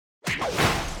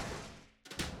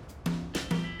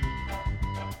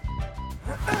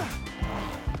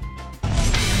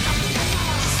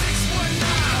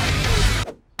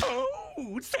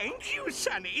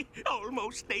Sonny.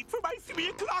 Almost late for my 3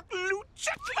 o'clock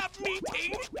Lucha Club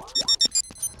meeting.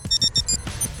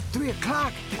 3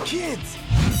 o'clock, the kids!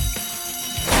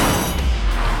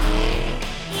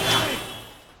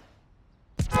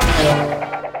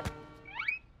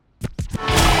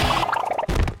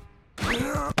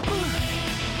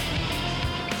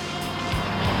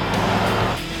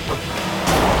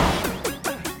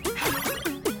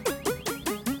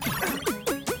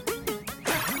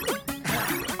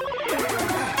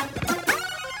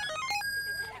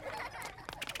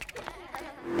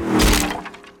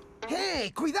 Hey,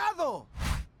 cuidado!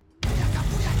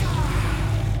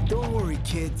 Don't worry,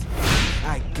 kids.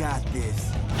 I got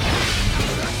this.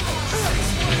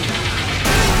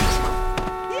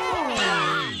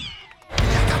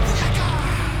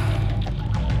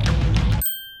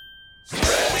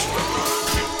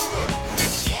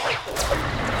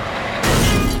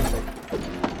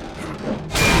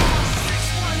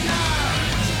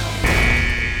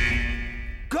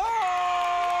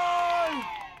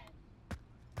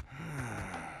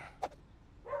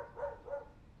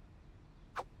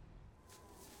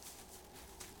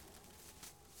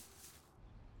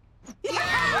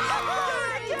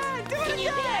 Can you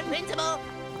be our principal?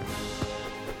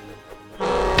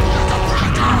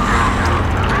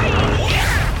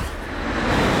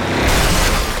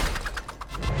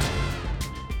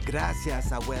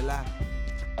 Gracias, abuela.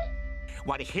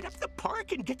 Want to hit up the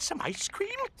park and get some ice cream?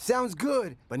 Sounds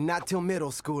good, but not till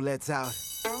middle school lets out.